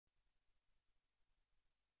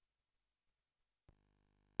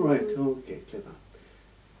Right, okay,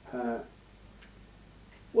 clever.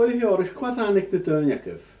 Wel i Seoras, cwas anig na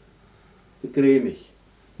dèanamh, na gréimich?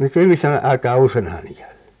 Na gréimich a Galson hanig.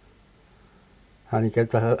 Hanig a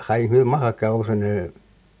chaimh mach a Galson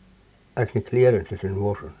ag na cléireann yn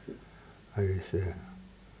mhórsan. Agus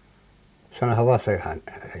sanna halas ag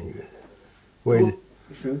hanig. Wel,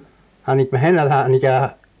 hanig me hen hanig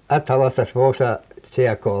a talas as fósa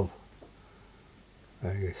taobh.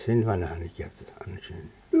 Agus sin fan hanig an sin.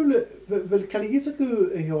 Nŵl, fel cael ei gysig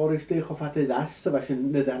y Seoras dech o ffat ei ddast a fasyn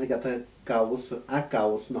nid anig at a gaws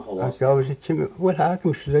na holos? A gaws, wel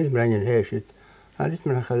hagym sydd yn rhaid yn hesyd. Hanig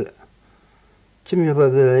mae'n achal, ti'n mynd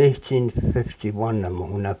oedd 1851 am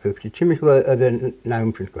hwnna 50, ti'n mynd oedd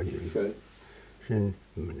 9 gwyd. Sy'n...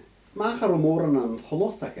 Mach ar o môr yn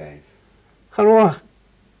holos da gaif? Chalwach,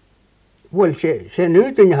 wel, se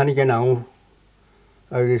nŵd yn hanig yn awr.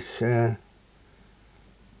 Agus...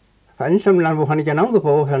 Yn symlan fo hannig yn awd o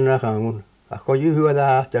bos yn ych angen. Ac o yw hwyd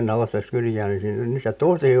at yn halas ysgwyd i gan sy'n. Nys a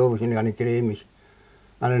dod ei oedd sy'n gan i greimis.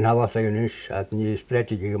 An yn halas ag yn nys. At ni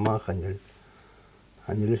ysbredig i gymach an yl.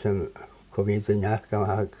 An yl ysym cofyd yn iach gam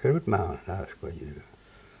a cyrwyd ma na ysgwyd i.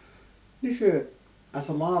 Nys as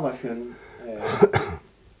y laf asyn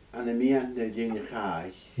an y mian na dyn i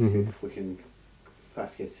chaich. Fwch yn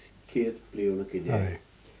ffafgyd cydd bliwn o gyda.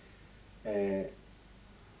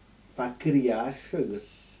 Fa ghriais agos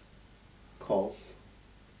col.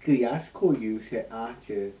 Ghriais co yw se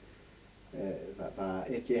atje fa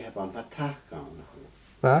etje hefan fa tac an.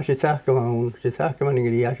 Fa se tac am an i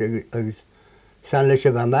ghriais agos san leis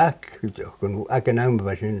e fa mac ac yn awm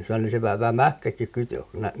fa sy'n san leis e fa mac ac i gwydioch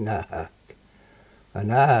na hac. Fa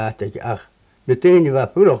na hac ach na dyn i fa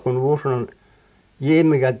pwroch yn fwrson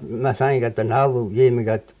ieimig at masaing at yn halw ieimig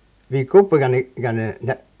at fi gwpa gan y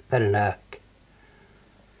per yn hac.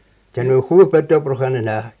 Dyn nhw chwb y dobrwch yn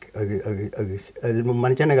hac. Agus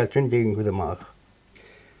man tjena gat trin degen gwyd y mach.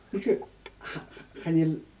 Misje,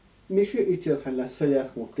 chanil, misje ytio'r chanil syliach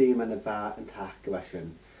mwch dim yn y ba yn tac y fasyn.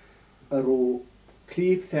 Yr o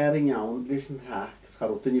clip fearain iawn, leis yn tac,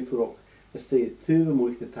 sgar o dyn i ffwrwch, ystod tyf y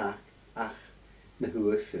mwych na tac ach na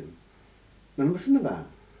hwysyn. Na'n mysyn y fa?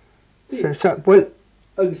 Wel...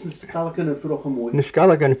 Agus yn sgalag yn y ffwrwch y mwych? Yn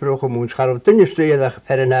sgalag yn y ffwrwch y mwych, sgar o dyn i ystod ach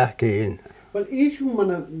per yn ach un. Wel, eich hwn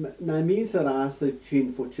na mi sy'n ras y tîn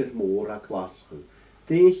ffwtio'r môr a glasgw.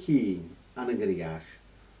 De hun an y ghriais,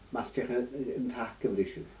 mas tiach yn tac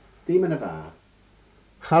gyfrisio. De mae'n y fa?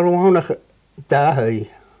 Charwan ach da hei.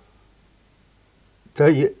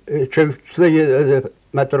 Trwy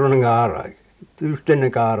madron yn gàradh. Dwi'n dyn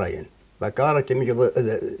y gàradh. Fa gàradh dim ydw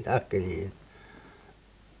y tac yn un.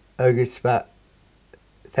 Agus fa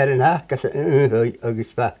fer yn hac as yn hei,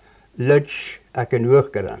 agus fa ludge ac yn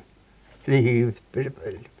wyrgaran. Rhydd,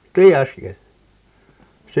 gleiasgyd.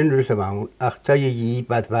 Sy'n rhys y mawn, ach ta i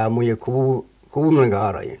gyd fa mwy o cwn yn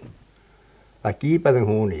gàradh. Fa gyd bad yn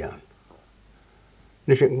hwn i an.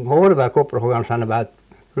 Nes yn hwyr fa gwbr hwyr am san y bad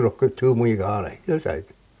rwch tŵ mwy o gàradh. Ydw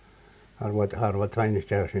said. Arwad ta'n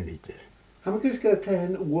ysdeg sy'n nidys. Ham ydych gyda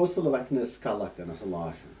tehen wosol o fac yn ysgalag yn as y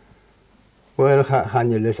lasyn? Wel,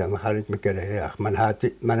 hannu lys am harid mi gyda ach. Ma'n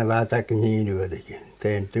y fad ac yn hyn yw ydy.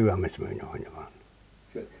 Tehen dwi am ysmwyn o hyn yma.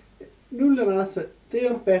 Nŵl yr as, de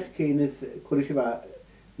o'r bech ceinydd cwrdd i fa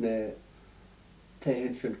na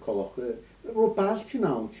tehen sy'n colwch. Ro bal ti'n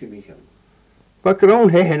awn ti'n michael? Fa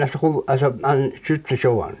grawn hehen as an siwt y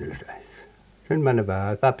siowan. Sy'n man y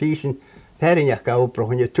fad. Fa pys yn fearain ach gael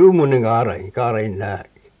broch yn y tŵ mwyn yn gàradh yn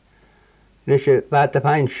lag. Nes y fa dy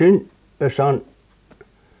pa'n sy'n y son.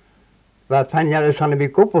 Fa pa'n iar y son y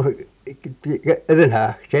fi gwbl ydyn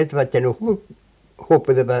hach. Sed fa dyn nhw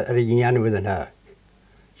hwb ydyn fa ar y gynnu ydyn hach.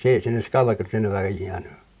 Sy'n ysgalag ar sy'n y fag i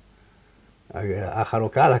anw. A char o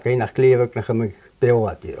gael ac ein ach glefag na chymig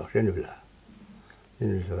bewad i o, sy'n y fla.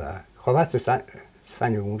 Sy'n y fla. Chofat y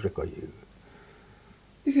sa'n yw mwysig o yw.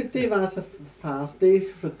 Ys y de fas y ffas, de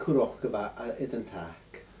sy'n cwroch gyfa ydyn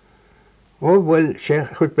tac? O, wel,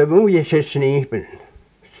 chwyd be mwy eisiau snipen.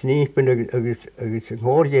 Snipen agos yn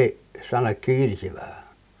hwyr i san a cyrig i fa.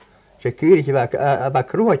 Se cyrig i fa, a fa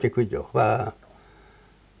crwad i gwydioch, fa...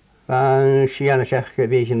 Fan Seanair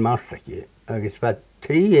Sheorais yn masrach i, agos fa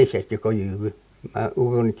 3 eisiau go yw, ma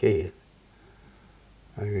wfwn y ceir.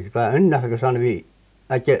 Agos fa ynnach agos anna fi,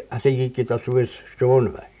 as ei gyd as wys stôn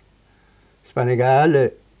fa. Span i gael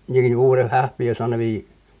ni gyn fwr y hapi as anna fi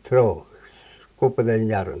tro, gwbod yn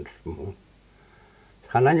iarn.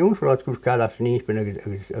 Channa'n yw'n ffrod gwrs gael as nipen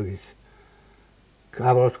agos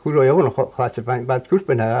cafodd gwrs o iawn, chwas y bad gwrs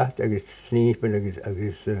ben hat, agos snipen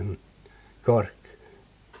agos gorc.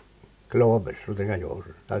 Ghìobair, rwy'n gael o'r,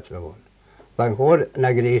 that's the one. Fa'n hwyr na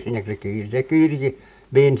ghriais yn ag y gyr, de gyr i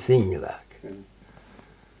ben sy'n y fag.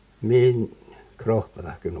 Mín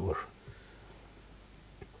crochbach yn o'r.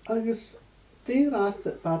 Agus dyn rast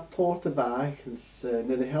fa taught y fach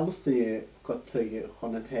yn y helst ni gotau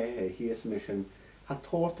chon yn tehe hi ys mission ha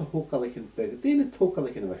taught y hwgalich yn byg. Dyn y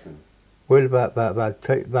tŵgalich yn ymwysyn? Wel,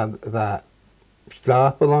 fa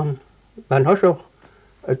stàbaill an. Fa'n hosioch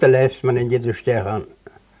y leis ma'n yn gydr stegan.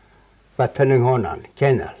 Fa tynning honan,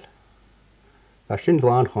 kennel. Fa sy'n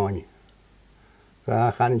flan choni.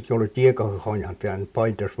 Fa chan gyr diag o'ch choni an, yn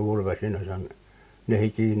pointers fawr fa sy'n osan. Neu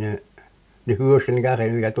hi ne hwyr sy'n gach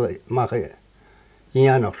ein gada mach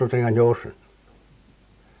gianach so yn aniosan.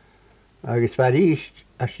 Agus fa rist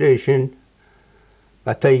a sy'n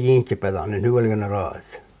fa taigh gamekeeper an yn hwyl gan y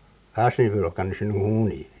rad. Fa sy'n fyr o'ch gan sy'n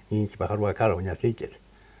hwni. Gamekeeper harwa carw na sydr.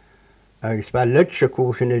 Agus fa ludge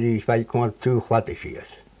cwrs yn yr is fa i cwant tŵ chladau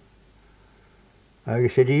sias.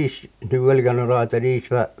 Agus yr is hwyl gan y rad yr is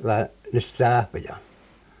fa na stàbaill an.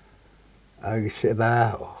 Agus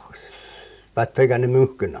fa taigh gan y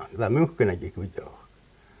mucan an. Fa mucan ag i gwyddoch.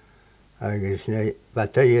 Agus fa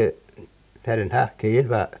taigh fearain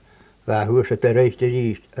cael fa hwys at y reist yr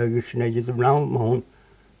is. Agus na i ddwnawn ma hwn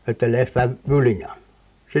at y leis fa mhuillinn an.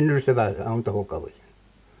 Sy'n rwys y fa awn da hwgalich.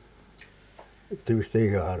 Dwi'n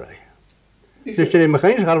steg o arai. Dus er mag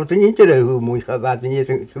geen scharf te niet hoe mooi gaat wat niet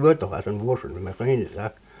gebeurt toch als een worsen met geen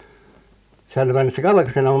zaak. Zal van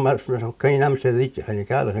schalig zijn maar geen naam ze dit geen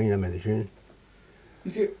kader geen naam medicijn.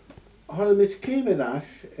 Dus je had met kemeras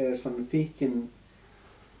zo'n fieken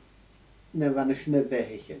ne van een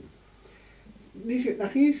beathaichean. Dus je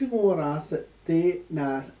nach hier zo'n ras de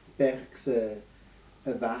naar bergse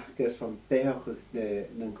wagen zo'n beathachadh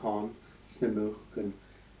een kan snemuken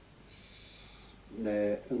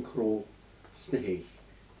een kroon.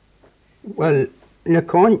 Wel, na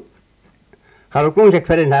con, har gwrs ac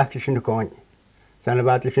fearain sy'n y con, sa'n y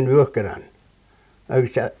badl sy'n fwch gyda'n.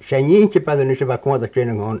 Ac sa'n un sy'n byddwn sy'n fawr cwad ac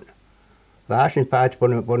sy'n yng Nghon, fa sy'n pat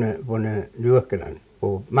bod y fwch gyda'n,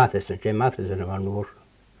 o Matheson, sy'n Matheson y fan mwr.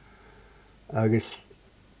 Ac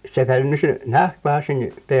sa'n fearain sy'n nach fa sy'n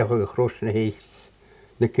beathachadh y chrws na heich,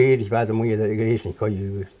 na ceir i fad y mwyedd y ghriais yn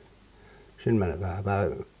coiw. Sy'n ma'n fa.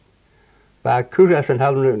 Fa cwrs yn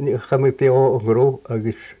halwn chymryd be o gro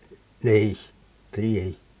agos neu tri.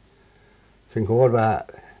 Sy'n gwrdd fa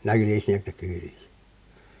na ghriais nag na cwrs.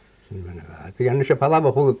 Sy'n ma'n fa. Fe gan eisiau palaf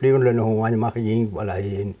o hwnnw bliwn lyn o hwnnw mach i un wala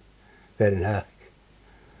un fearain hach.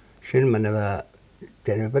 Sy'n ma'n fa.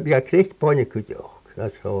 Dyna fa biga crech boen y cwydioch.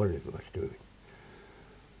 That's all it was doing.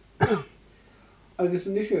 Agos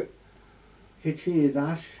yn eisiau hyd sy'n ei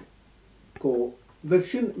ddash go Fel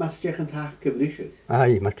sy'n mas cearcan-fraoich gyfrisig?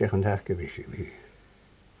 Ai, mas cearcan-fraoich gyfrisig.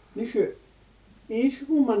 Nes eisiau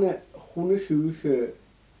hwn ma'n hwn y siwys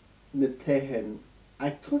na tehen,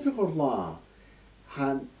 a trwy'n o'r la,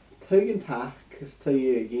 han taigh tac, ys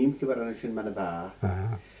taigh gamekeeper an sy'n ma'n y ba.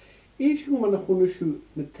 Eisiau hwn ma'n hwn y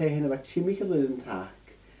siwys na tehen efo tîmich y lyn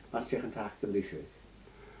tac, mas cearcan-fraoich gyfrisig?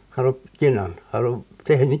 Harw gynan, harw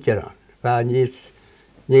tehen nidgeran. Fa nis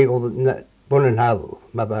Bon yn haddw,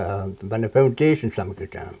 mae'n y foundation sam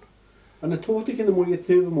gyda'n. Yn y tŵtig yn y mwy y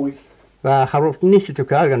tyf y mwy? Fa harwch nis y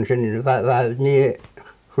tŵgar gan sy'n, fa ni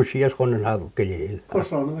chwsias chwn yn haddw gilydd.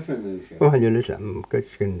 Chwrsron yma sy'n eisiau? O, hynny lys am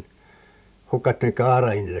gysgyn hwgat na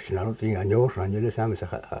gara un lys yn arwyd i'n anio'r hynny lys am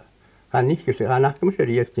ysach. Ha nis gysg, ha nach gymys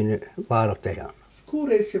yr ieth dyn war o'ch dehan.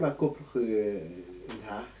 Sgwr eisiau fa gwbrach yn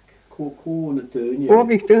hach? Cw yn y dyn? O,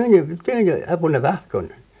 fi'ch dyn, a bod na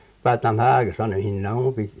fachgon. Bad nam hag, son yn hyn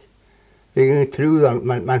naw, Ik ging true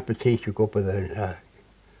dan mijn petitie kopen daar.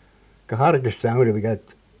 Gehad de staan we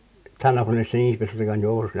gaat tanden van de sneeuw best wel gaan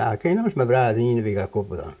joren. Nou, ken je mijn vrouw zien we gaan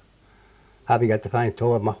kopen dan. Heb ik het te fijn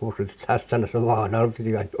toer mag voor het tasten zo lang nou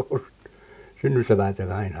die gaan joren. Zijn dus bij te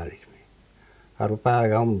fijn had ik me. Haar op paar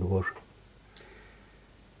gaan door.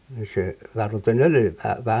 Dus daar op de nulle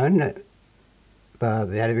waren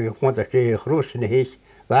we hebben gewoon dat je groot in heet.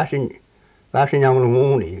 Waar zijn allemaal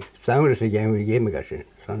monie. Staan we ze gaan we gamekeeper.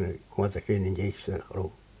 Sanne kwart ik in deze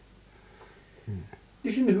groep.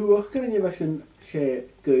 Dus in de hoog kan je was een ze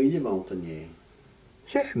geile mountain.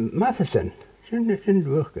 Ze Matheson, zijn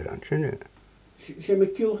doorgegaan. Ze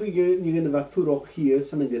met kilge je in de wat voor ook hier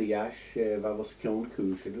zijn ghriais wat was kan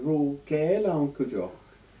koos. De ro geil aan kojo.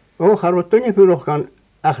 Oh, haar wat toen je voor ook gaan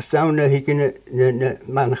afstaan ik in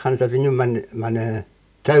man gaan dat nu man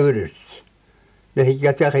Seoras. De ik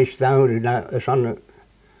had daar gestaan naar sanne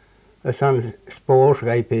Zo'n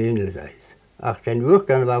spoorschrijven in de tijd. Ach, zijn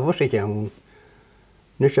woorden was ik aan.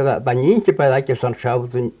 Dus dat bij nientje bij dat je zo'n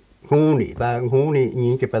schouten honing, bij honing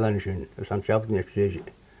nientje bij dan zijn. Zo'n schouten is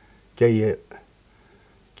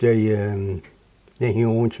de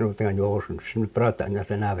jongens nog te gaan joren. Ze praten naar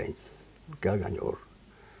zijn avond. Gaan joren.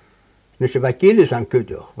 Nes se bheith gilis an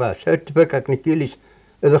cúteach, bheith seirtbecach na gilis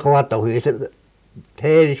a chhlaatach is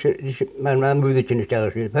péir man múide sin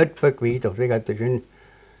steir sin, heirtbeh víach sé gat sin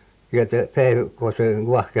gat fé cos an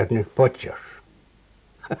ghuachgat na potseir.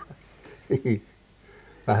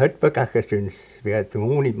 A heirtbecach sin bheith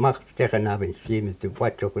múnig macht stechan nabin síime tú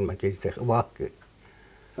potseach an mat is ghuachge.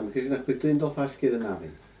 Sam cys nach bwyglyn do ffasgydd yn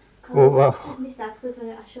afin? O, wa. Mis daclwyd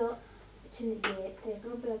fan asio ti'n ei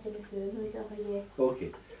tegl brad yn y ffwrn oedd o'ch ei.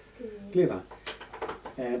 Oce. Glefa.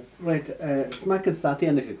 Right, smac yn stati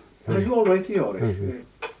yn eisiau. Has you all right i oris?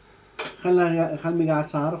 Chan mi gael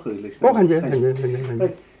sar o chwyl? O, chan.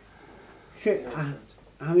 Right.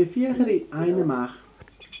 Ha mi fiach ar ei ein ymach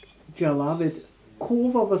gelafyd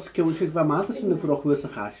cof o fysgywysig fa math yn y ffwrwch wys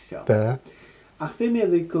y chasio. Be. Ach fe mi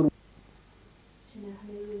edrych gwrw.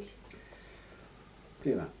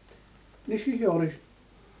 Glefa. Nes i oris.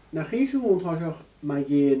 Na chi sy'n o'n thosioch mae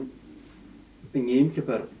gen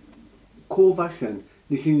gamekeeper co fashion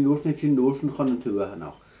nes i'n nws na ti'n nws yn chon yn tŵa hynny.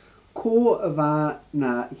 Co y fa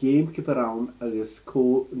na gamekeeper awn agos co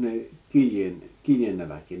na gillian y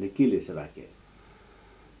faci, na gilis y faci.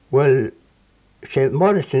 Wel, se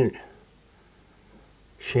Morrison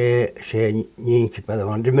se níonci bad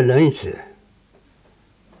an dim leinse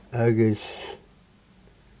agus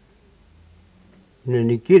na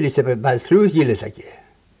gilis a bad thrús gilis agi.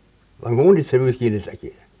 Van gúni thrús gilis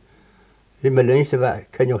agi. Dim leinse bad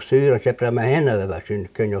cynioch sŵr a sepra ma hena da bad sy'n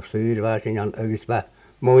cynioch sŵr bad sy'n an agus bad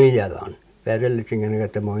mhuillinn an. Fearain sy'n gan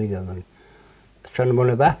gata mhuillinn an. Sy'n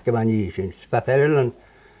mwyn y bach gyda ni sy'n. Bad fearain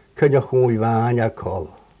cynioch hwy fan a col.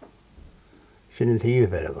 Sy'n yn tîf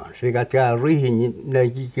fer fan. Sy'n gata gael rhyhyn na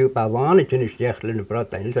gydw ba fan sy'n ysdechl yn y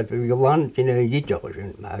brotain. Sy'n fi gyfan sy'n yn gydioch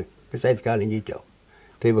sy'n. Gysaid gael yn gydioch.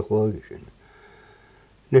 Tîf y chwog sy'n.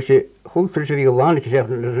 Nes i chwtr sy'n fi gyfan sy'n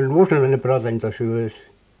ysdechl yn wrthyn yn y brotain da Seoras.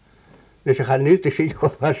 Nes i chael nid y sy'n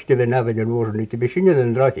chwth fasgydd yn afod yn wrthyn. Nid y bysyn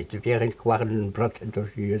yn rhaid. Sy'n fiach yn cwachyn yn brotain da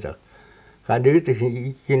Seoras. Chael nid y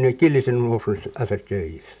sy'n gilis yn wrthyn as yr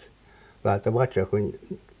dweud. Fad y watchach yn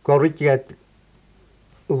gorridiad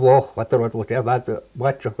woch wat er wat ja wat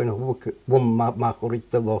watchach yn hwg wm ma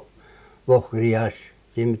gorridiad woch ghriais.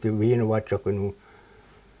 Dim tu wyn watchach yn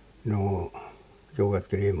no jogat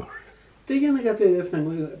grimar. Dig yn y gadw fan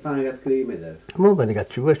y gad grim edrych? Mo byd y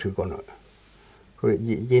gad siwys yw gona.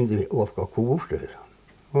 Dim tu wrth go cwfst.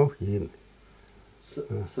 O, dim.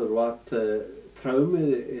 So rwad trawm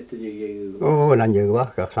ydych chi? O, na'n yw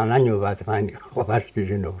wach, sa'n anw fad fain chofasgu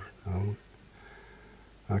sy'n o'r.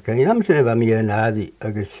 Ac yn amser efo mi yn addi,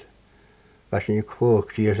 agos fas yn y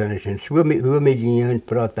cwch sy'n sy'n hwy mi dyn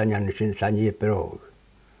brotan yn sy'n sa'n i brog.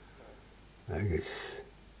 Agos,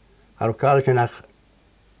 ar o cael sy'n ach,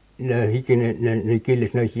 na higyn na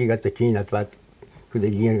gilis na hig at y tîn at fad, gwyd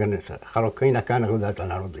y dyn gan ar o cain ac anach wyd at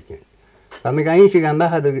ar o dyn. Fa mi gael sy'n gan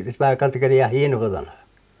machad, ys ba gael gari a hyn o gyddan.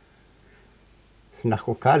 Nach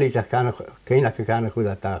o cael i'ch cain ac anach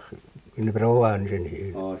wyd at ach, yn y broa yn sy'n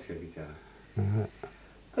hyn. O, sy'n gyda.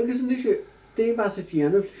 Agus yn eisiau, de fas y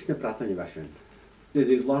dèanamh lys na bratan i fasyn?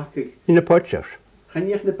 Nid yw'r lach ag... In y potser.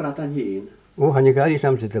 Chaniach na bratan hyn? O, han i gael i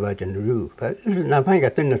samsyd y fad yn rŵf. Na fain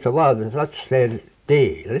gael dyn y sylwad, that's their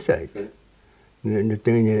day, lysyd. Na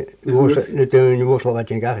dyn i wosol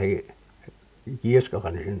fad yn gael i gysgoch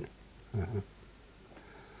yn sy'n.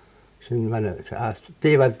 Sy'n fan y...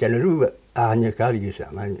 De fad yn rŵf a han i gael i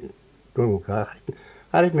gysam. Dwi'n gwybod.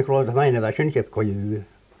 Arall mi clod y fain y fasyn sy'n coelw.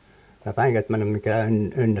 Na fain gael ma'n ymwneud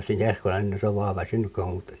yn y sy'n eich yn y sylwad fasyn yn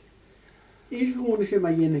gwnt. Is gewoon eisiau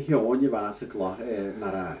mae un hion i fas y gloch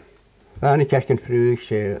na'r ag? Fain i cearcan-fraoich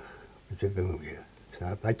sy'n fy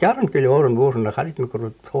Ba jaran gyda o'r yn fwrn a charit mi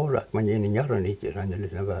gwrdd torach mae'n un yn jaran i ti'r rhan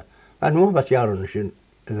ylus. Ba nhw'n fas jaran sy'n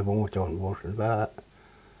ydw fwnt o'n fwrn.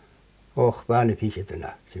 Och, ba ni ffisyd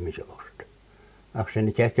yna sy'n mis o fwrn. Ac sy'n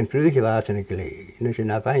i cearcan-fraoich i fas yn y gleg. Nys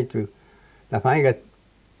yna fain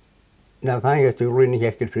gael rwy'n i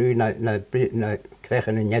cearcan-fraoich na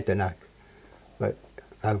crechan yn ied yna.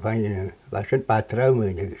 Fa sy'n ba trawm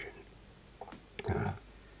yn ygys.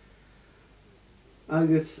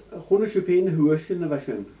 Agus hwn eisiau pein hwys yn y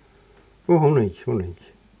fasyn? O, hwnnw.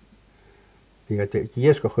 Fi gael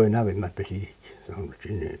gysgo chwyn afyd ma'r bysig.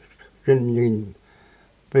 Sy'n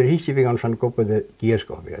bydd hisi fi gan sa'n gwybod y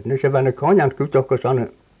gysgo fi. Nes e fan y coniant gwybod o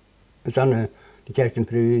sa'n di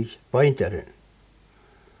cearcan-fraoich baint ar hyn.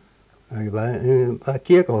 Ac ba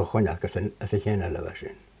tieg o coniant as y chennel y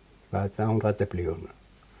fasyn. Ba dawn rhaid y bliwn.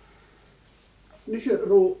 Nes i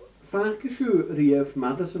ro ffach eisiau rief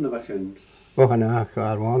madas yn y fasyn? O, hana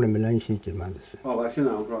ar wan yn mynd sy'n sy'n madas. O, fasyn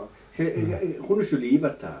awr ro. Hwn eisiau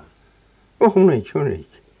lifer ta? O, hwnnw.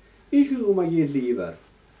 Eisiau gwybod mae i'n lifer?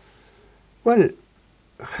 Wel,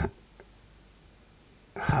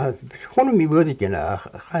 Gewoon mi woord ik na.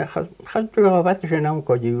 Gaat toch wat is nou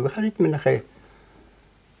kan je gaat het me nog se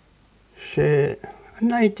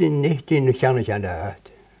 1919 gaan je aan de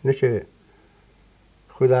uit. Dus je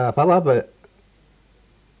goed afvallen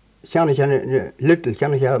gaan je little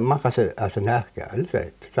gaan je mag als een haakje.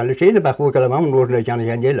 Dan is het bij goed allemaal worden gaan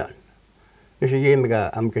je aan dus je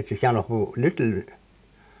me am que gaan nog little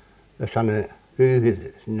dat zijn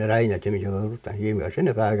een rij dat je me hoort dan je me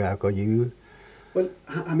zijn vragen kan je Wel,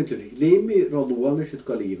 natuurlijk, leem mi rodwal is het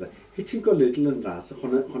galiva. Hitchin go little en ras,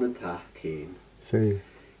 gewoon een taag keen. Sorry.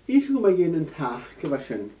 Is hoe maar geen een taag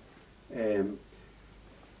gewassen.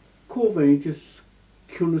 Koveintjes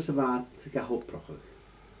kunnen ze wat gehoprachtig.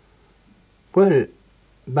 Wel,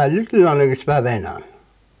 bij little aan is bij bijna.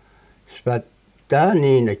 Spat daar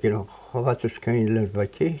niet dat je nog wat is geen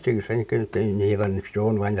wat je tegen zijn kunt niet van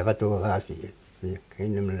staan wanneer wat over was je.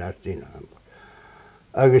 Geen meer laat zien.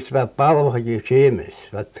 Agus bheith bailach a séamas,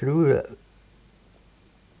 bheith trúla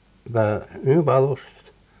bheith bailach.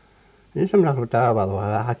 Níos am nach go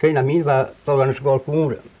dábhailach, a cén a mín bheith dul an scóil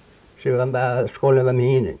fúra, sé an bheith scóil na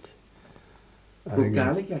mhíinint. Hoe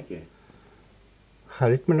galig je?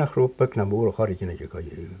 Charit me nach rúpa na mór a choiricin go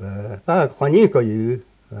dú. Bheith chuaní go dú,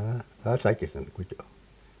 bheith saicis an cuideach.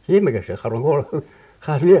 Séamaige sé char an ggóir,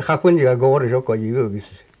 chachuinnig a ggóir is go dú, agus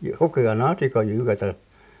thuca an átaí go dú,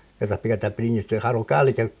 dat ik dat prinsje te gaan elkaar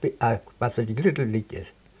ik pas die little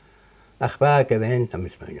liedjes. Ach waar gewend dan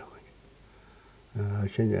is mijn jongen.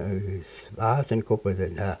 Waar zijn koppen de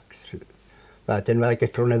nachts. Waar ten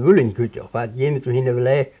welke tronen willen goed of wat je met hun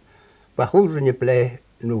blij. Waar goed in je blij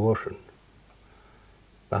nu worsen.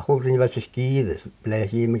 Waar goed in wat ze skiën blij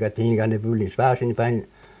je met dat heen gaan de willen. Waar zijn fijn.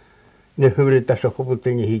 Ne huwelijk dat zo goed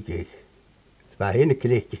in je hietje. Waar heen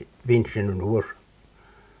kreeg winsten en worsen.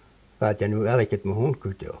 Waar je nu elke het mijn hond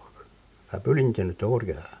goed ook. A bwlyn yn y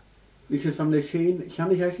dorga. Is je sam le Shane,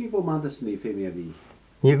 gaan ik eigenlijk voor maanden sneef in meer wie?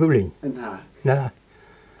 Nie bwlyn. Een haak. Na.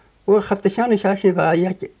 O, gaat de gaan ik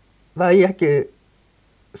eigenlijk waar je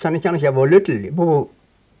san ik eigenlijk wel little, bo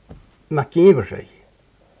maakkeeper zei.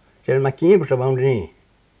 Zijn maakkeeper zo van nee.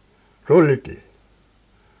 Zo little.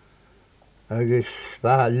 Dus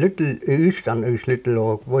waar little is dan is little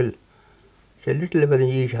ook wel. Ze little wat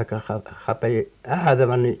je gaat bij dat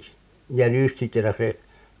van ja juist dit er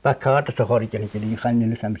Ba kaarten zo hoor ik niet die gaan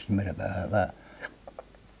jullie samen zien maar ba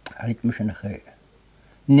ik moest nog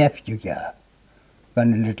nepje ja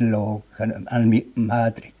van little log aan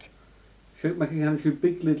Madrid. Kijk maar ik ga een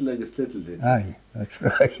big little like a little bit. Aye, that's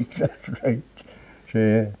right.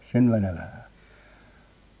 Ze zijn we nou.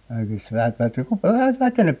 Agus wat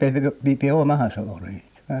een BPO maar zo hoor.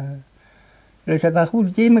 Dus dat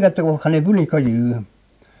goed die me gaat toch gaan doen kan je.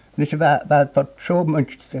 Dus wat tot zo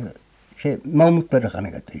much se mounter gaan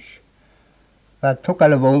ik het is. Wat toch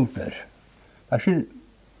alle mounter. Als je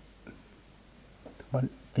wat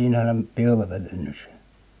die aan beelden werden dus.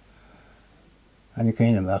 En ik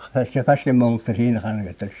ken hem wel. Als je vast de mounter heen gaan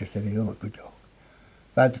ik het is het heel goed ook.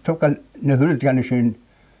 Wat toch al een hulp gaan zijn.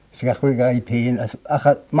 Ze gaan goed gaan heen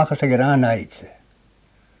als mag ze eraan uit.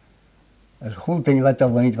 Als goed ben je wat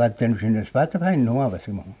dan weet wat dan zijn is wat hij nou was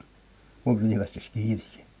gewoon. Moet niet wat te skiën.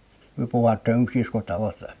 We poort tuimpjes goed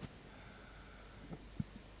alles.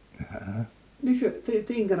 Dus je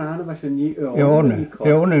tien graden was je niet.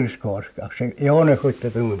 Ja, is kort. Als je ja goed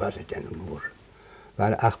te doen was het dan moer.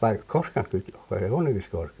 Maar ach bij kort kan goed. Ja, is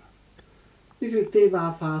kort. Dus je te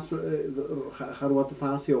waar fase gaan wat de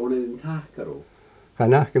fase on in taag karo. Ga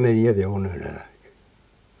nach met je de on.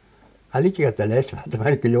 Al ik het les wat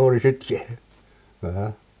maar kleur zit je.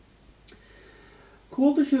 Ja.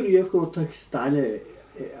 Kool de jury heeft gewoon te stallen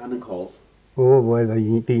aan een kool. Oh, boy, wij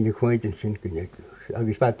niet in de kwijting zijn kunnen.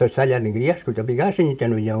 Agus wat tot sal aan ghriais goed, ik ga niet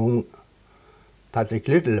aan jou. Patrick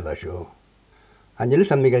Little was zo. En jullie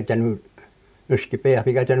zijn mij dan nu skipper,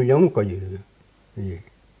 ik ga aan jou kan je.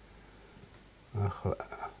 Ach,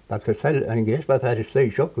 dat tot sal aan ghriais wat hij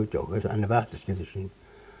slecht zo goed ook, is aan de water gezien.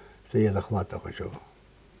 Zie je dat wat toch zo.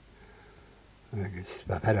 Agus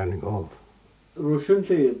wat hij aan goal.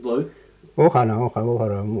 Roosje leuk. Oh, gaan.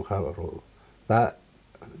 Maar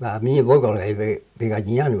mij ook even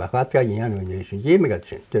beginnen, maar wat kan je aan doen? Je me gaat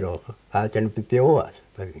zijn terug. Had je een Seoras.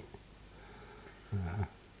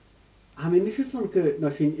 Hebben we niet zo'n keer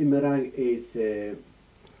nog in Imerang is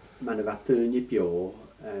maar wat een jipjo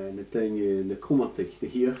en een je de komatig de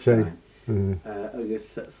hier zijn.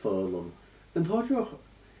 Agus verloren. En toch ook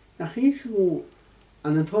naar geen zo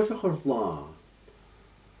aan een toch ook la.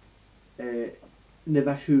 Ne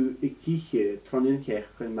was je ik kietje tronnen kerk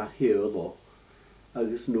kan maar heel loch.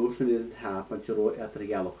 Agus notion in het haap want je rooi uit de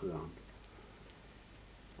galop gegaan.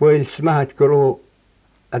 Wel smaakt gro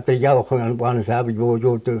Että jauhoin vaan saavi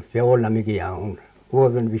joutuu feolla mikä jaun.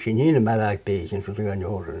 Vuoden visin niin mälä peisin sutegan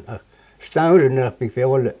jousen. Stauden nappi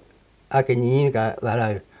feolla aika niin ka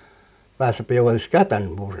vähän päässä feolla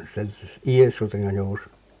skatan vuoden. Se ies sutegan jousen.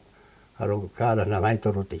 Halu kaada na vain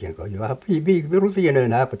torutikin ko jo. Pi rutikin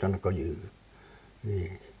en häpätän ko jo.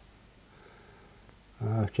 Niin.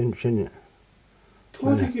 Sen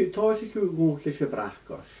Táisiú gún leis a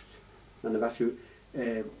bhreathcoist na bheisiú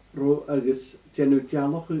ro agus genú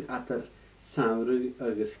dealachu atar saoire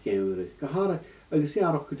agus céimre. Go agus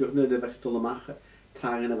arach go dúna le bheith dolamach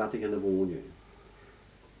trágan a bheit gan na bhóne.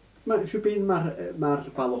 Siú bíon mar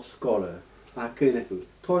ball scola a céine acu.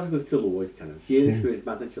 Táis go teolóid canna. Géidir siúil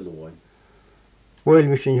mat an teolóid. Wel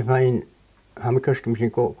vi sin fein hamkaskum sin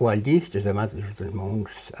goal díste sem mat den mons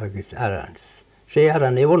agus arans. Sé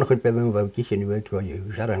aran e von chut bevum va kichen vet go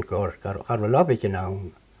ju aran kor har lobbe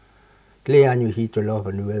naun. Klean hit to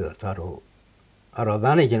lobbe nu vet taro. Aro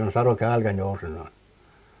vanigen on saro kalgan jorsen.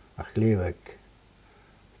 Ach levek.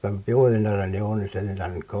 Bam bioden aran leon sen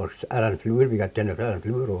aran kor aran fluur vi gat den aran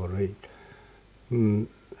fluur overit.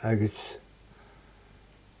 Agus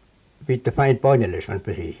vit de fein bonneles van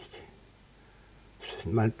precies.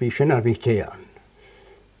 Man pisen ar vitean.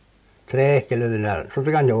 Träkele den där. Så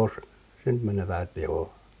det kan jag synd men det var det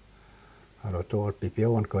och har tårt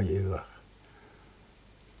pipion ko ju.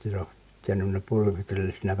 Det då den på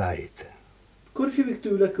till snabbait. Kursi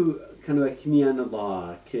victula ku kan vi kemiana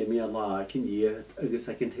la, kinje agus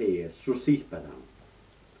akentees, so sipadan.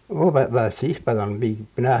 Va sipadan vi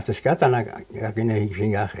benasta skatana jag kan inte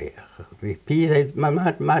singa. Vi pire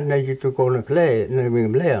man nej tu kon play när vi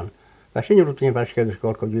blir. Mä sinun rutin vaskeudessa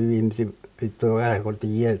korko ihmisiä pitää vähän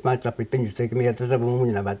kortti jäs. Mä tapin tänne sekä mieltä se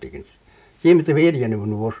muina vätikin. Ihmiset vierjäni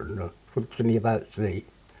mun vuosina. Futsi mie pääsee.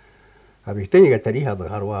 Habe ich tänne että riha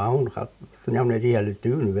harua on. Se nämne riha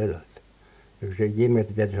lyttyyn vedat. Se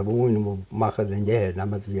ihmiset vietä se muina maksa den jäs.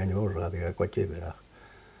 Nämä tiedän orra vielä kotiverah.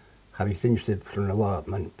 Habe ich tänne se från var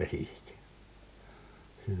man precis.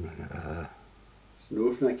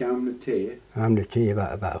 Snusna gamle te. Gamle te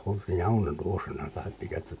var hos den jaunen vuosina.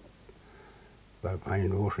 Vai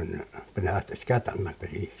vain uusin benähtä skatan mä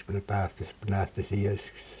precis. Benähtä sies.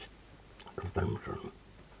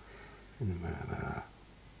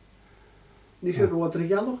 Niin se ruoter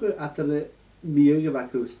jalloge atelle miege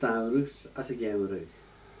vaku staurus as a gemre.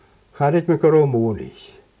 Harit me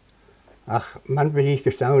koromuunis. Ach, man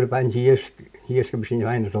precis staure ban hier ska misschien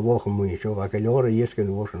vain så wochen moet je zo vaak jare hier ska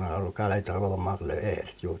nu worden al kan het wel makkelijk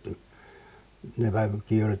eerst jo tu. Ne va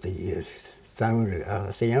kier te hier. Staure,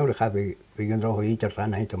 Seoras heb ik nog iets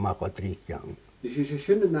van een te maken trikken. Dus je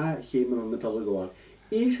schöne na gemen met alle goal.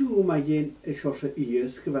 Is hoe maar geen soort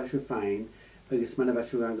is gewas fijn, is maar wat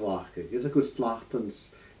je aan glaken. Is ook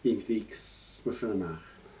slachtens in weeks misschien nach.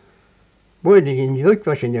 Boy, die in juk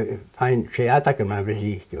was in fijn theater maar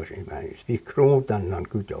precies was in mij. Die kroon dan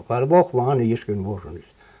goed op. Maar wat waren is kunnen worden.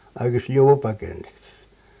 Agus ghìobair.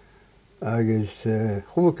 Agus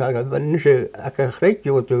goed kan wanneer je ik greep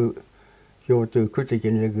jo tu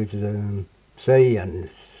kutikin legus fearain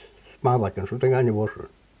smaavakan so tan ani was.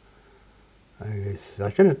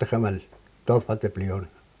 Agus sen te gamal tot wat te plion.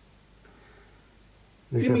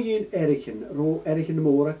 Dim geen ergen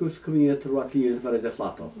morakus kmiet roatlien var de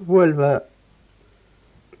flato. Wel va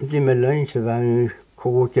die leis van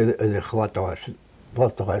kookje de gwatas.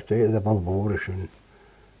 Wat toch is de balborischen.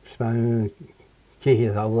 Span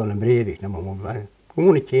keer al een breevik na maar.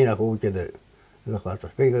 Kom niet keer kookje de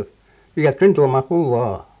gwatas. Ik heb 20 maar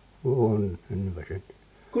hoe gewoon een version.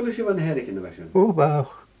 Kon je van herken version? Oh, bah,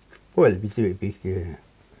 wel,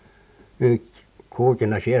 ik kookje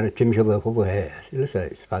naar zeer timsel wel her. Dus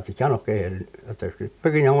het kan nog keer dat is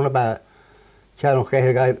begin je maar kan nog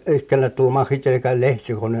keer ik kan het doen maar ik kan lezen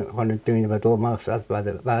gewoon een ding wat door maar staat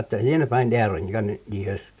wat de ene van daar kan die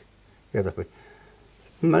is. Ja dat.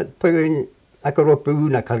 Maar begin ik erop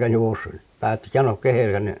doen kan je horen. Dat kan nog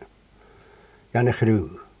keer kan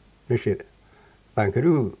groeien. Dus van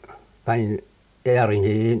groeien van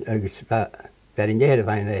fearain agus fearain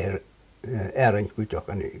van fearain goed ook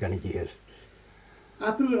kan ik hier.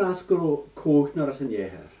 Apru raskoro kook naar as een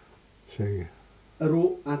jeher. Zeker.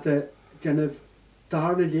 Ro at de genef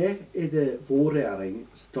darne je in de voorraring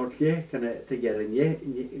stort je kan te geren je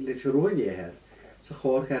le shroon jeher. Ze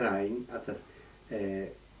goor geraing at er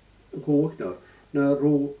kook naar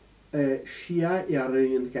ro shia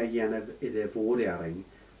jaringen kan genef in de voorraring.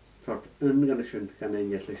 Stort unganischen kan en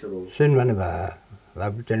jesle ro. Sen van va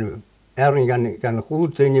ten fearain kan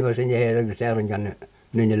goed zijn was in jeher fearain kan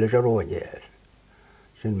nu le shroon jeher.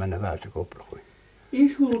 Sen man va se koproi.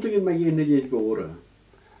 Is hoe dingen maar je niet voren.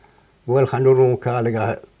 Wel gaan door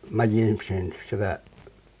elkaar maar je zijn ze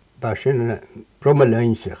sin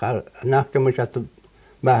brommeleinse nach me at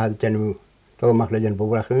mahad den tomach le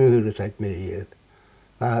obrachadh seit me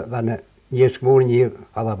van jeesmoor nie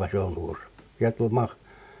alla basion hoor. Get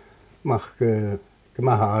mag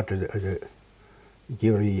gemaakt de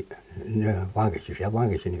jury wangetjes ja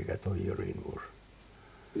wangetjes niet dat jury hoor.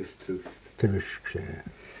 Is trus. Trus.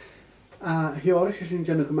 Seoras is in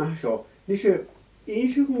jenne gemaakt zo. Niet je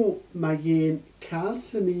eentje hoe maar geen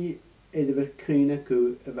Galson niet in de kringen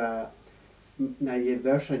ku waar na je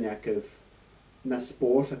versenjakov na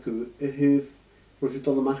spoorsaku heeft was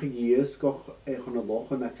dan mag je koch gewoon loch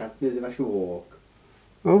na katne de was ook.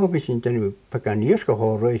 Oh, we zijn dan pakaniers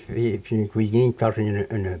gehoord, we zijn cuisine thuis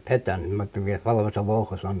een pet aan, maar toen we vallen wat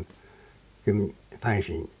al zo'n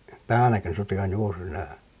fijn banen kan zo te gaan horen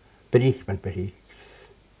na bericht met bericht.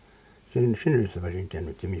 Zijn dus was in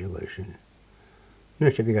dan te missen. Nu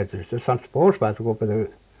heb ik het dus van spoorspaat op de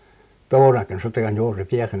toren kan zo te gaan horen,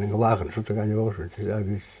 pjegen en gewagen zo te gaan horen.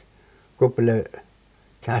 Dus koppelen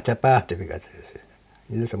kaartenpaard heb ik het.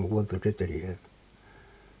 Je is allemaal goed te zitten.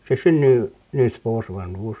 Ze zijn nu spoors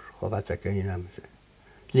van woord, wat ze kunnen nemen.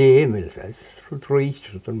 Leemel, zo triest,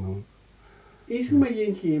 zo te doen. Is hoe maar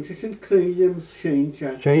je leem, ze zijn kruims,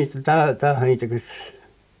 scheentjes. Scheint, daar heet ik dus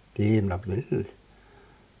leem op de lul.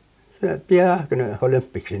 Ja, kunnen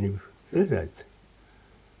Olympics nu, dat is het.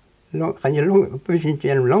 Kan je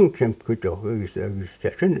een langchamp goed toch, ze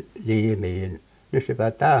zijn leem in. Dus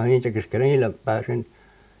daar heet ik dus kruilen, maar zijn,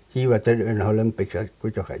 zie wat er een Olympics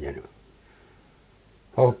goed toch gaan nu.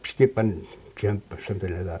 Hop, skip and jump or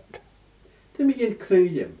something like that. Dan moet je een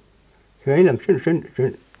kruim. Kruim,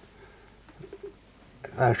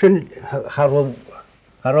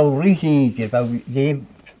 Harold Riesing, dat we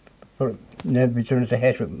net between the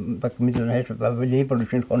head, but middle head, but we labor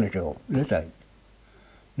is in Honeyshaw. Listen.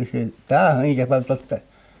 Listen, daar heet je wat dat.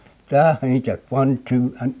 Daar heet je 1,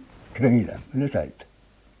 2 en kruim. Listen.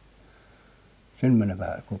 Zijn we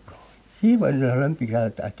naar koppel. Hier was de Olympics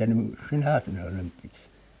uit en zijn haat in de Olympics.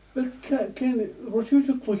 Wel, ken, Roosje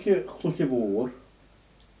zo'n klokje woor,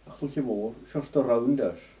 zoals de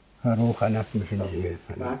rounders. Harold gaan af misschien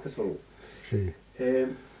niet. Maak het zo. Zie.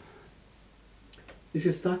 Dus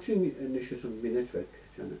je staat je en is je zo'n minuut weg,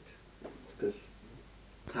 Janet. Dus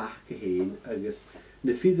taigh heen, ergens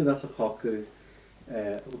de vierde dat ze gokken,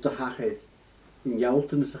 op de haag is in jouw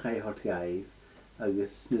toen ze ga je hard gaan,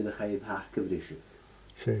 ergens nu de ga je taigh gebrisje.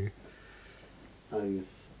 Zie. Ergens.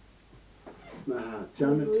 Maar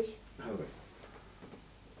Janet, hou.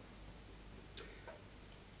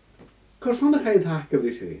 Kan ga je taigh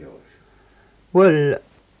gebrisje, Joris? Wel,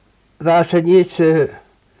 waar ze niet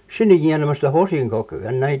zinnig in de horsing gokken,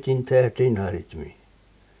 in 1913 had het me.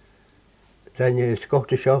 Zijn je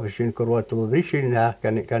skochte schaafjes in korwatel brisje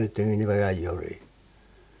kan het niet bij jou.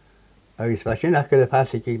 Als was je naar de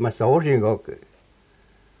pas ik met de horsing gokken,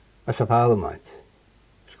 als een parlement.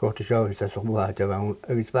 Skochte schaafjes dat zo mooi te wonen.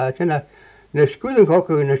 Als was je naar de schoenen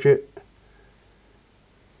gokken en je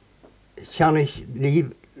kan ik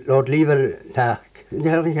laat liever taak.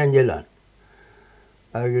 Daar gaan je lang.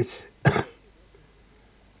 Als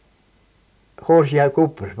horsje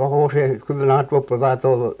koper, wat horsje kunnen koper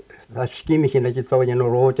wat skimmetje dat je toch je nog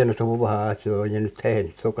rood en zo behaalt, zo je een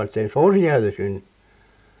teen, zo kan het zijn horsje dus in.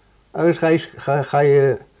 Als ga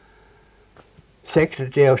je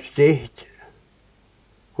secretair steekt,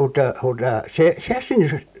 hoe dat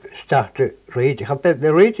 16 starten reed, ik heb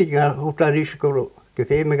de rating hoe dat risico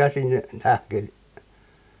gegeven gas in de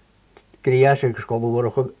ghriais geschoven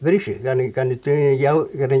worden gebrisje, kan het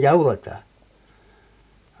jou laten.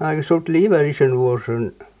 Hij soort liever is een woord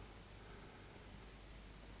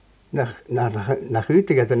naar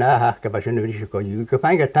Utrecht gaat daarna haken als je een risico. Je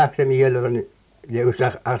kan geen taxen meer van je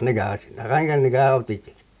zag afnegatie. Dan ga je negar op dit.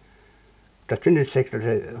 Dat is de sector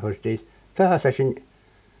voor steeds. Dat als je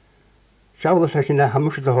zelfs als je naar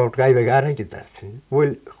Hamusje te hoort ga je gàradh dat.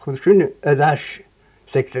 Wel goed schöne das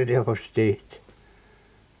sector voor steeds.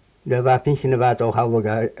 De waar pinchen wat ook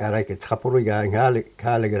houden gàradh het kapuru gaan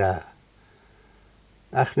gàradh.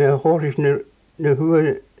 Ach, ne hoor is ne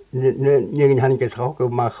hoe ne handjes ook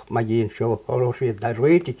mag maar je zo alles weer daar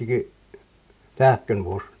weet ik dat kan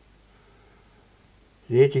worden.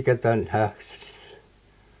 Weet ik het dan ga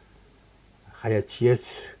je het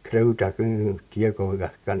kruid dat kun je kan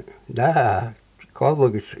daar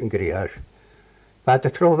kan is een ghriais. Maar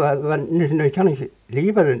dat trouw want nu kan ik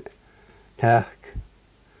liever een taak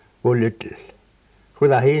voor little. Voor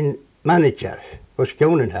dat heen manager voor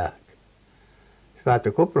schoenen haak. Wat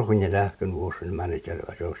de koppel van je dag kan worden, manager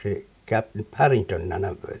was ook ze Captain Parrington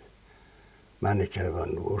naam manager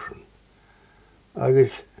van worden.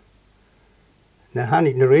 Als dan had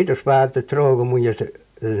ik de reders wat te trouwen moet je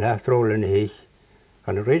nachtrol in hich.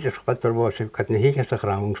 Kan er reeds wat er was, ik had een hich als een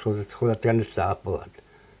graan, zodat het stapel had.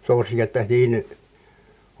 Zoals je het heen,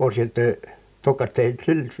 als je het tokkertijd,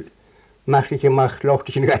 mag je mag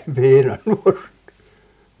locht je niet benen.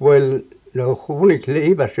 Wel, nou gewoon ik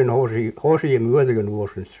leven als een hoor je moeder genomen.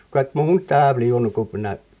 Ik had mijn hond taobh jongen kopen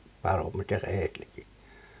naar waarom het echt eigenlijk.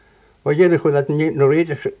 Maar je dacht dat niet nog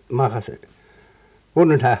reeds mag ze,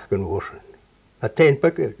 worden het genomen. Dat teen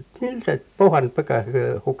pakken, het pohan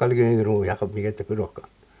pakken, ook al geen roe, ja, op niet te gelokken.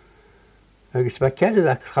 En ik sprak kende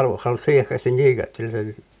dat gaan zeggen als een neger,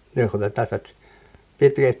 til dat dat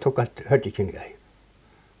beter toch het hutje gaan.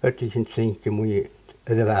 Hutje zinken moet je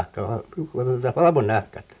de waken, wat dat wel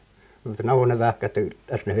nakat. Dat nou een waken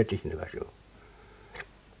als een hutje was zo.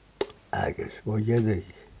 Eigenlijk, wat je deed.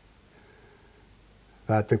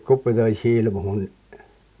 Wat de koppen dat helemaal gewoon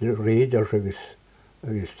de reden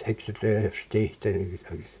is heksen steekt en is.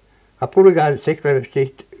 Apollo zeker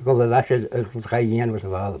steekt, wil de lasje het ghriais was de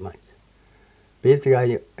vader maakt.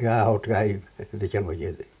 Beter ga houdt ghriais, dat je wat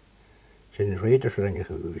je deed. Zijn reden zijn je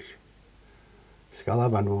geweest.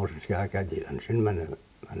 Scalaban was het schaak die dan zijn man.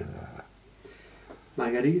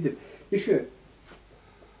 Margaride, is je.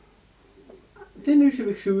 Den is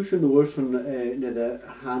ik zo zo'n oors van de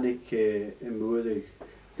hanik en moedig.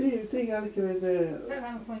 Die eigenlijk met We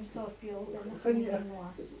gaan van het torpio en dan gaan we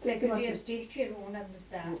zeker weer stichtje wonen aan de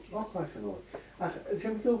staartjes. Ach, was je nog. Ach, ze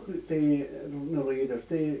hebben toch de reders,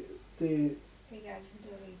 de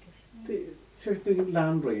zeg de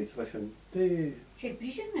landreeds was een de. Ze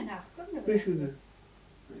bischen met nachkomen. Bischen.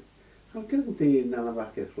 Gaan kunnen die naar een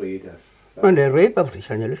wakker reders. Maar de repels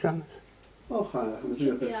zijn jullie samen. Och,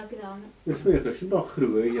 Ja, gedaan. dus weer ze nog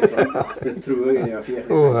groeien, de troeien ja vier.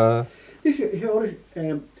 Oh, Dus Seoras,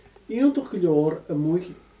 je toch geloof a-muigh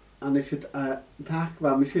en is het taak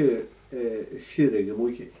waar misschien schierig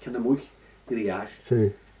a-muigh, kan a-muigh ghriais.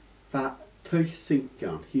 zie, Va taigh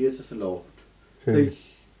sincan, hier is het locht. zie. Taigh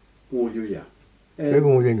mhuillinn. Ik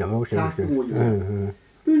moet in de moos Taak mhuillinn.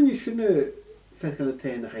 Doe je zo'n vergelijking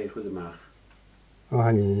tegen goed mag. Oh,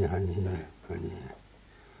 nee.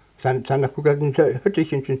 Zijn nog ook een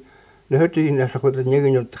hutje, de hutje in dat goed het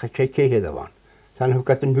niet op het gekeken daarvan. Zijn ook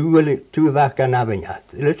dat een huwelijk toe waken naar beneden.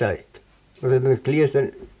 Dat is het. Dat is een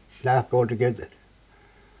kleerste slaap altogether.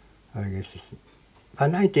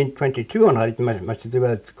 Van 1922 had ik met de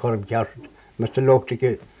wel korpjas, met de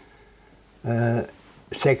lochtige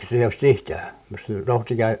seks of stichten. Met de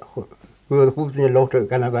lochtige, hoe de goed in de lochtige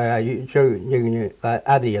kan bij zo dingen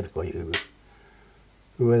adie het kon je.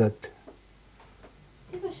 Hoe dat?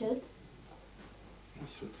 Ik was het. Dat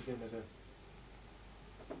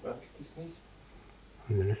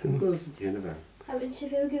is het ene wel. Heb je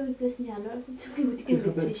zoveel keer ik wist niet aan, dat moet ik in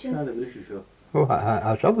de tussen. Ja, dat is je zo. Oh,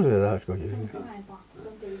 hij zou het dat kon je.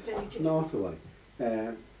 Nou, zo wel.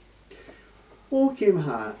 Oké,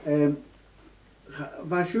 maar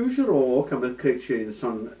was je zo ook, kan we krijgen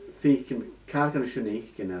zo'n fieken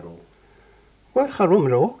cearcan-fraoich in er ook. Wat gaat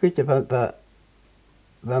om ook, weet je,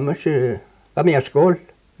 wat meer school,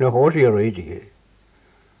 nog hoor je reden.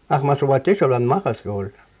 Ach, maar zo wat is al aan maken school.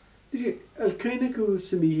 Dus je, al keine koos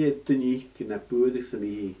mij tuniek en boedig ze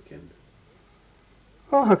mij ken.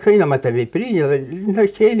 Oh, ik kreeg met de wiprie, nou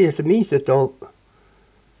heel is de minste toch.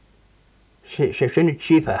 Ze zijn niet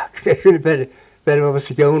chiefak, ze zijn per wat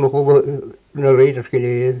ze gewoon nog over een reden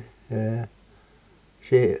geleerd.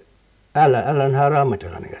 Ze alle haar ramen te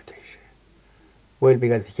gaan gehad is. Wel, bij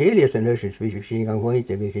het heel is een huis, we zien gaan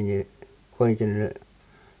gooien, we zien gooien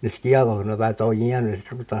de skiader, en wat al jaren,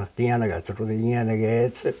 tot dèanamh, tot dèanamh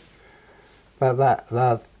gaat.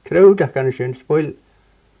 Wat kruidig kan je spelen.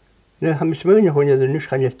 Nu gaan we smeunen gewoon je nu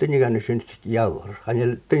gaan je toen je gaan je skiader, gaan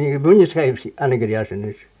je toen je gewoon je schrijven aan de ghriais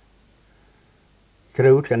is.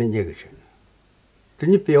 Kruid kan je zeggen.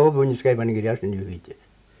 Toen je pio gewoon je schrijven aan de ghriais en je weet.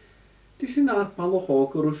 Dus je naar pallo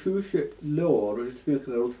hoker of zoetje loor, dus het weer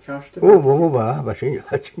kruid kasten. Oh, wat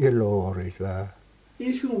je loor is waar.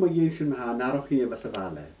 Is gewoon maar je maar naar ook je was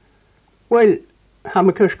vallen. Wel, gaan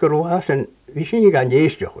we kuskeren en we zien je gaan je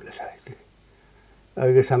eerst gewoon eens uit.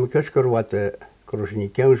 Dus gaan we kuskeren wat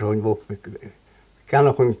niet kennen zo kan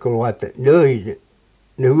nog een kroat nee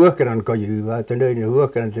de hoeker aan kan je wat nee de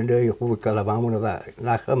hoeker en nee hoe kan dat allemaal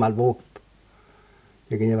naar helemaal boven.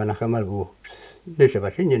 Je kan je naar helemaal boven. Dus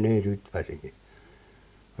wat zie je nee doet wat zie je.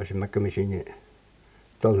 Als je maar kan zien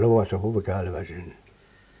dan loos zo hoe kan was in.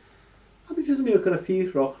 Heb je dus meer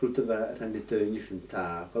grafiek rochroute waar en dit is een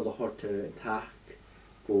taak, al de hort taak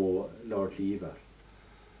voor Lord Lieber.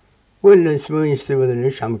 Wel, dan smeulste we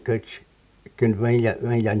de samkets. Kunt wij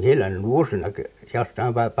dan heel aan woorden, ja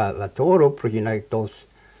staan wat toren op, je naar tot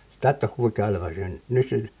stad de goede kale was en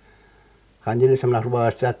dus Hanjil samna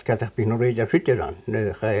ruastat katah pinoreja sitteran.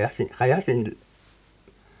 Ne khayasin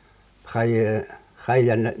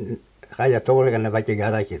khaya tolgan vaikka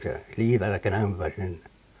gàradh liivara kanam vasin.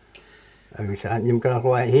 Agus nimkana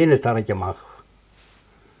ruai hele tarjamach.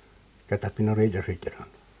 Katah pinoreja sitteran.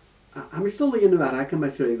 Am is stolle in waar ik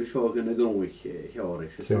met je beschogen een gronwich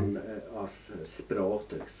Seoras, zo'n als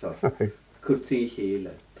spraaktig, zo kurtien gele.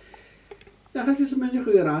 Dan gaat je zo min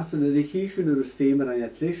goede rassen de kiesje nu dus femer aan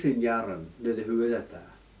het leis in jaren de hoe dat daar.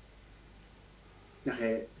 Dan ga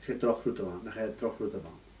je terugroute van,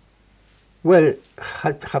 Wel,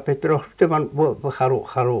 gaat het terugroute van we gaan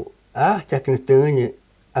dat kan het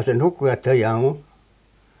als een hoek gaat te jou.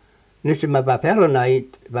 Nu is maar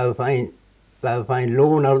fearain waar fijn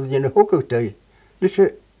loon als je een hoek uit. Dus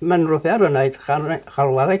men roept fearain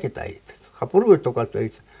gaan werken tijd. Ga proeven toch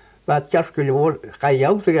altijd. Wat jasje wordt ga je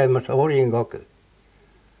uit te gaan met z'n horen in gokken.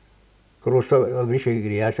 Grote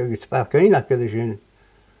ghriais agus beathaichean dus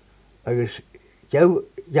agus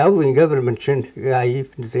jou in government sin gaíh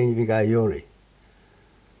na daoine bhí gaíorí.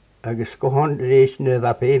 Agus go hon rééis na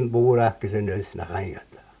bha féin bórachas in dus na chaingad.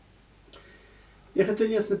 Je gaat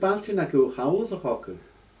toen eens de paaltje naar je houden zo gokken.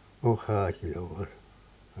 O cha leor.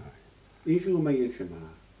 Is je maar je maar.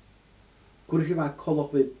 Kun je maar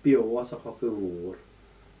kollig met bio als gokken hoor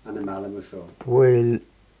aan de malem zo. Wel,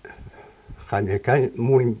 gaan je kan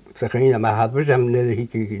moeilijk zeggen maar hebben ze hem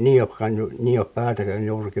niet op paarden gaan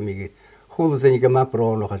jorgen mee. Goed zijn je maar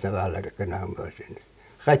pro nog eens wel dat kan naam was.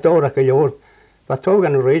 Ga je toch dat je hoort. Wat toch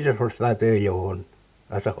een reiziger voor wat je hoort.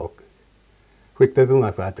 Als ik ook. Goed bedoel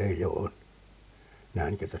maar wat je hoort.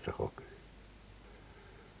 Nee, ik dat ook.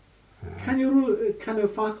 Kan je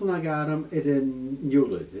vaak naar garam in een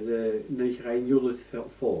jullie, een geen jullie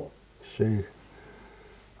voor. Zeg.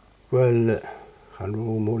 Wel, gaan we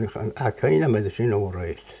moeilijk gaan. Geen met de zin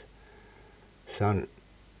overreist. Zijn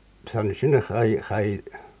zin ga je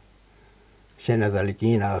zijn dat ik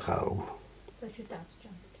niet aangaan. Dat je dat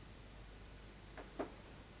jumped.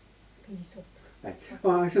 Kun je zo.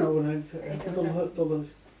 Ah, als je nou dan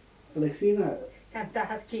Alexina. Kan dat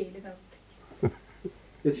het kele dan.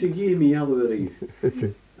 Het is geen meer hadden we eens.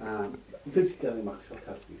 Dit is kan ik mag zo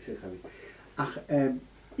fantastisch zeggen. Ach,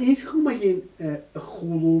 eens goed maar geen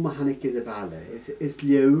goelo maar Hanneke de Valle. Is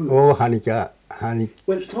leeuw. Oh, Hanneke.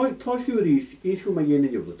 Wel, trouwens jullie eens goed maar geen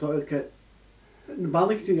joden. Een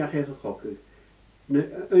balletje ga je zo gokken.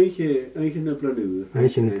 Eentje een planuur.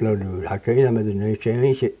 Eentje een planuur. Hij kan je met een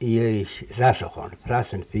eentje is rassen gaan.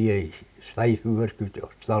 Rassen 5 uur goed.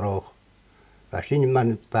 Slaroog. Als je man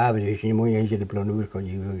het paard is, je moet eentje de planuur kan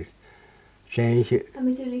je weer. Eentje. En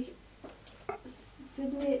natuurlijk,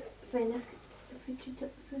 vind je weinig,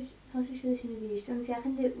 als je zo in de wees, dan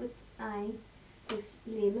zeggen dit wat een, dus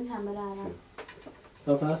leven hebben we daar.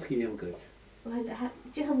 Dat was geen heel krijg.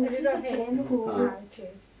 Je gaat moeten dat zijn horen.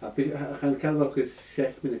 Gaan kan wel eens 6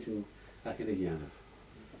 minuten achter gaan.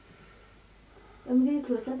 Dan moet je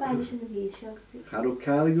klooster bij je in de wees. Gaan ook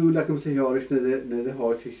kalgu dat hem Seoras naar de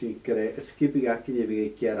huisje zien krijgen. Skip ik ook niet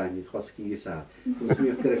weer Chran niet was kiesa. Dus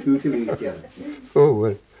meer krijg je weer Chran. Oh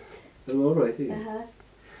wel. Dat is alright.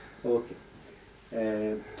 Oké.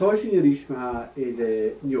 Thuis in je reis maar in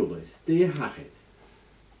de nieuwles. Die haag het.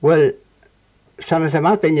 Wel, zijn ze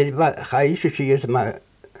maar in ga je zien maar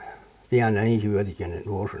dèanamh wat ik in het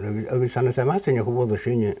woord. Ook zijn ze maar in je geworden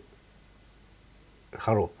zien.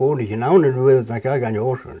 Garop je nou en wil dat kan je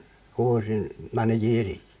horen. Gewoon in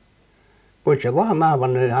manageren. Wat je laat maar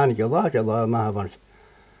van han je laat maar van.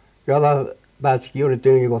 Ja dat baat je de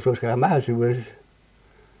tuin je zo gaan maar zo is.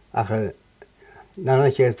 Ach dan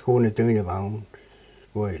had je het gewoon de tuin van.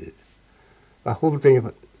 Wel. Maar goed dan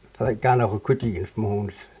je kan nog een kutje in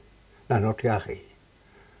smoons. Dan nog ja.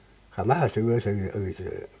 Ga maar zo is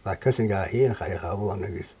wat kussen ga heen ga je gewoon nog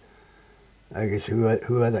eens. Agus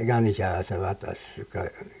hoe dat gan niet uit wat dat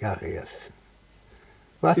ghriais.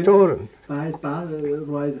 Wat toren? Waar het paard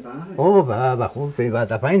rijden waar? Oh, waar goed wat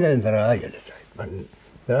dat fijn in draaien. Maar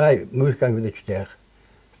draai moet kan we dit sterk.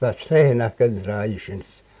 Wat strijden naar kan draaien sinds.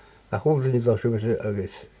 Maar goed niet zo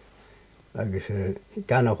agus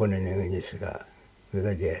kan nog een is ga. We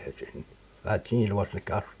dat je wat zien was de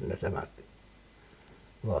kast dat ze maakt.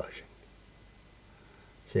 Was.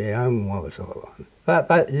 Ze was zo.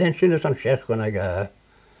 Wat lensen is aan zeg van ik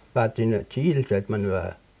wat in het ziel zet men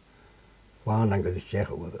waar dan gaat het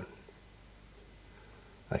zeggen worden.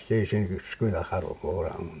 Als je zijn schuld gaat op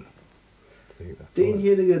horen. De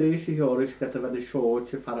enige reis Seoras gaat er wel een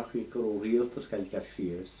showtje van een heel te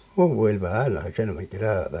schalkasjes. Oh wel waar, nou zijn we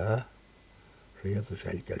graag waar. Heel te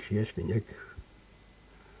schalkasjes ben ik.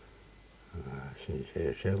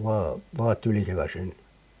 Ze wat tuurlijk was een.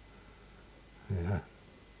 Ja.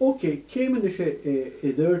 Oké, céimeann is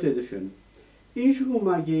I dúirt idir sin. Is go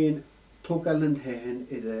má géin tógáil an théin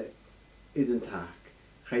iad an taach.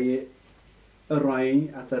 Cha I a rain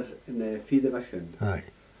atar na fiad a sin. Aye.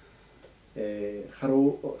 Cha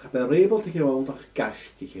be rébal ché bhhaintach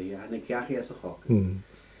gasci ché a na gachi as a choc.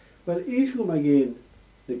 Well, is go má géin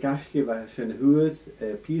na gasci bheit sin thuad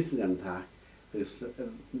písan an taach agus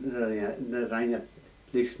na raine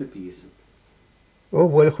leis na písan. O,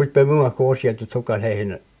 bhfuil chuid be mú a cóisiad a tógáil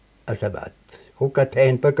héin a sabat. Húca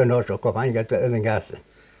tein bygan os o gofain gata yn gasa.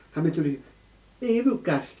 Ha mi dwi'n efo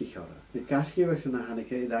gasgi chora. Na gasgi fe sy'n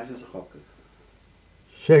hannig e ddais as a chocog.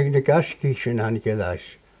 Seg na gasgi sy'n hannig e ddais.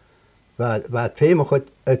 Fa teim o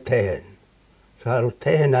chyd y tein. Sa'r o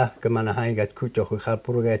tein a gyman a hain gat cwtioch o chael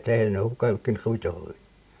bwrwg e tein o hwca gyn chwtioch.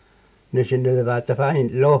 Nes yn dweud fa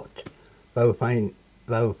fain lot. Fa fain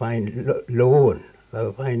lôn. Fa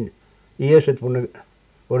fain iesyd fwn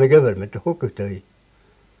y gyfer med y hwcwg dwi.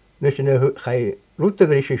 Nes yn chai rwta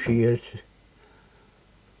fer eisiau sias,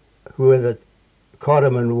 hwyd y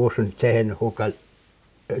coram yn wrs yn tehen hwgal,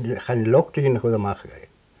 chan locti hyn chwyd y machau.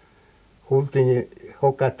 Hwyd yn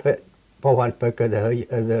hwgat pofan bygad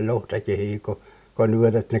y lot ac hi, go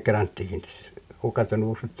nwyd at na granti hyn. Hwgat yn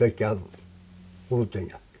wrs yn tygad hwyd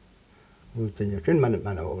yn iac. Hwyd yn iac, sy'n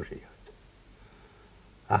man o hwys i.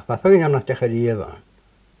 Ach, fa ffyn yn atach ar i efan.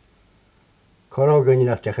 Corog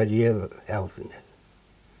yn atach ar i efan.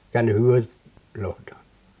 Gan hwyd lot.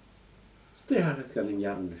 Ste hagad gan yn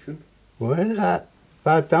jarn ysyn? Wel,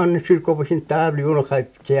 fa dan sy'n gofod sy'n daf liwn o chai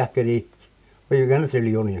teach ar eich. Wa yw gan sy'n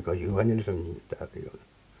liwn i'n gofio, fan yw sy'n daf liwn.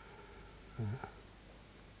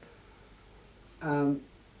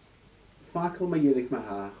 Fakl mae iedig mae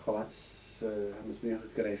ha, chwat, hymys mi o'ch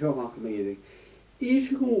gyrraes o fakl mae iedig.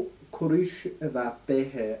 Is yw cwrys y fa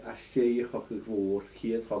behe a stei chog y fwr,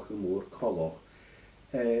 hyd chog y môr, coloch.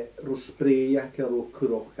 Ro spray ac ro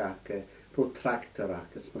cwroch ac ro tractor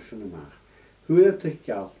ac ysmysyn ymach. Hwyr y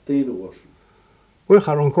tygial, dyn o'r. Wel,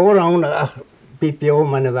 charwn cor awn ach bibio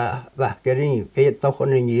man y fach gerin. Fe doch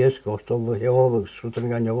yn yng Nghys gost o fy heoddwg sŵt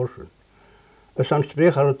yn gan orsyn. Ys an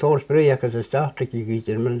spray char o tor spray ac ys y start ac I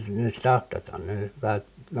gyd yn mynd start at an.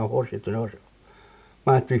 Na horsit yn orsyn.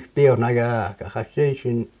 Mae dwi'n beo'r nag ac a chasau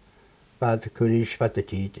sy'n bad cwrys fat y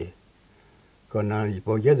tyd. Gwna I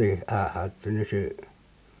bogedd a dyn nhw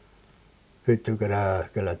Fytw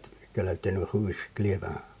gyda dyn nhw chwys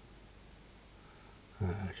glefa.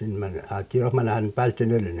 Sy'n man, a dirach man a'n balt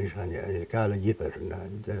yn ylun ysgan, gael y ghìobair.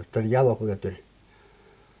 Dyr iaddoch o gyda'r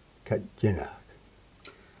dynach.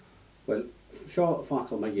 Wel, sio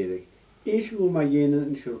fakl mae iedig. Is yw mae ien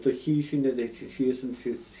yn siwr o chysyn y ddech sy'n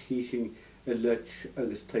chysyn y ludge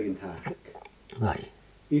agos taigh hac. Ai.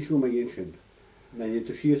 Is yw mae ien sy'n. Mae'n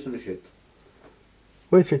ydw chysyn y sydd.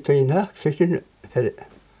 Wel, sy'n taigh hac, sy'n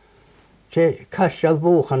Se casiad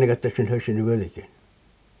bwch han I gata sy'n hysyn I wyddegyn.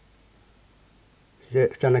 Se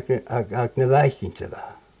stan ac na faicyn ta fa.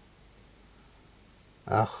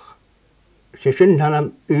 Ach, se sy'n han am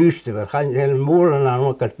ys ta fa. Chan hel môr an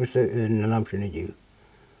anwa gat bys yn am sy'n I diw.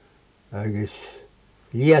 Agus,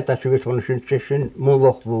 liad as ygys fan sy'n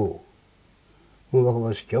mwddoch fw. Mwddoch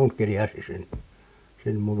fw sgiawn ghriais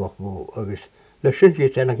sy'n mwddoch fw. Agus, le sy'n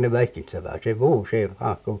sy'n ac na faicyn ta fa. Se fw, se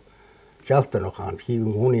fach o Sjaltan och han,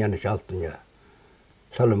 kiven hon igen I sjaltan ja.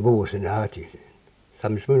 Salem boos in hati.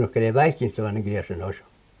 Samis mun och det vägen så var en gräsen också.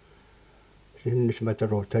 Sen som att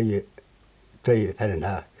ro taigh fearain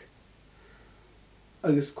hac.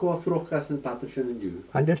 Agus co ffrwchas yn pater sy'n yn diw.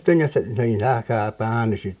 Han det stunja taigh hac a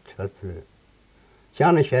ban sit att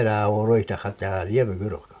Seanair Sheorais o roit a chatta lieve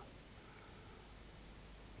gurok.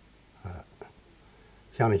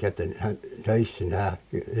 Seanair Sheorais in hac,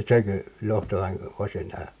 det trägge loft och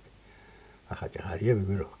hosen hac. A chatta lieve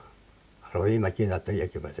gurok. Roi ma kida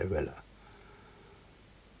taigh ba se vela.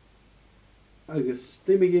 Agus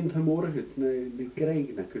dim I gyn tamor hyd, na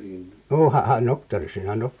greig na cylgyn. O, ha noktar sin,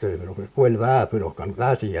 Pwyl fa pyrwch gan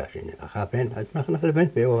glasi ja sin. A cha ben, a mach na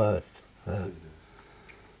ben be o ha.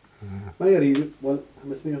 Mae ar un, wel,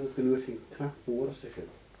 hymys mi oedd yn gwneud sy'n crap môr os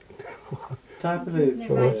eisiau. Ta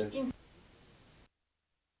bydde...